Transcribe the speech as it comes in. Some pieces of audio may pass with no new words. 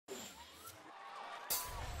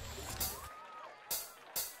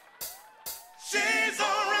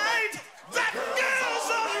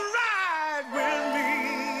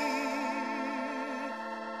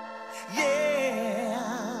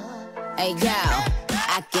Hey yo,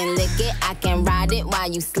 I can lick it, I can ride it while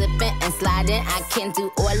you slipping and sliding. I can do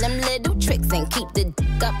all them little tricks and keep the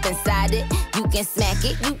dick up inside it. You can smack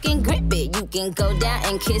it, you can grip it, you can go down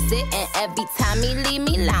and kiss it. And every time he leave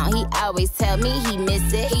me alone, he always tell me he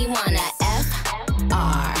miss it. He wanna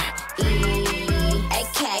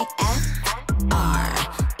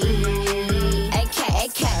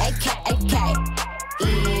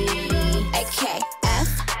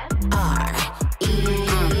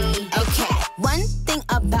One thing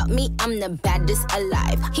about me, I'm the baddest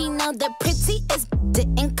alive. He know the prettiest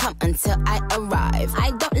didn't come until I arrive.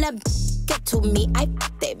 I don't let get to me, I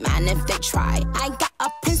they man if they try. I got a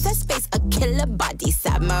princess face, a killer body,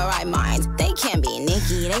 samurai mind. They can't be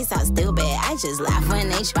Nicki, they so stupid, I just laugh when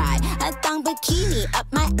they try. A thong bikini up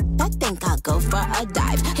my I think I'll go for a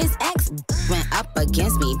dive. His ex went up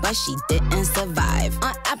against me, but she didn't survive.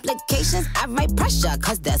 On applications, I write pressure,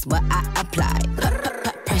 cause that's what I apply.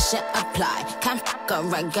 Pressure apply, can't fuck a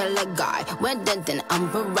regular guy. Wetter than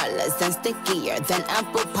umbrellas and stickier than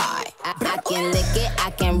apple pie. I can lick it,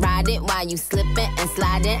 I can ride it while you slipping and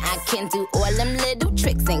sliding. I can do all them little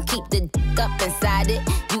tricks and keep the dick up inside it.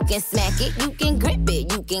 You can smack it, you can grip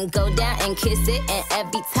it, you can go down and kiss it. And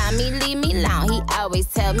every time he leave me alone, he always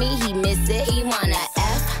tell me he miss it. He wanna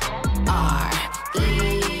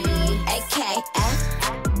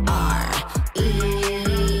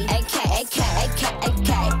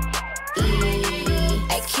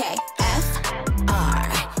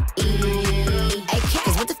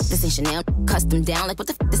Chanel, custom down. Like, what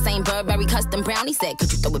the f, the same Burberry custom brown? He said, could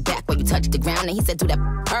you throw it back where you touch the ground? And he said, do that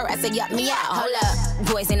her. I said, yup, me out, hold up.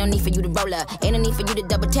 Boys, ain't no need for you to roll up. Ain't no need for you to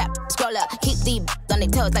double tap, scroll up. Keep these on their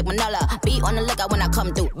toes like Manola. Be on the lookout when I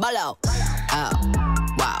come through, bolo. Oh,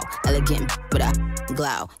 wow, elegant with a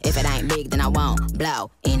glow. If it ain't big, then I won't blow.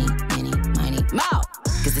 Any, money, mo.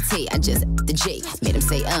 Cause the T, I just the G. Made him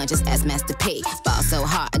say, just ask Master P. Ball so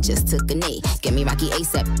hard, I just took a knee. Get me Rocky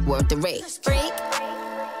ASAP, worth the rate. Freak.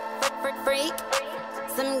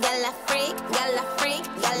 Some gala freak.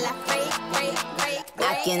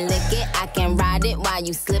 I can lick it, I can ride it while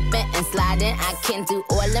you slipping and sliding. I can do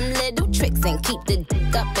all them little tricks and keep the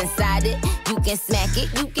dick up inside it. You can smack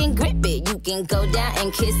it, you can grip it, you can go down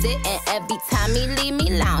and kiss it. And every time he leave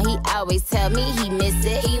me alone, he always tell me he miss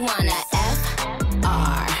it. He wanna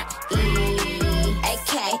F-R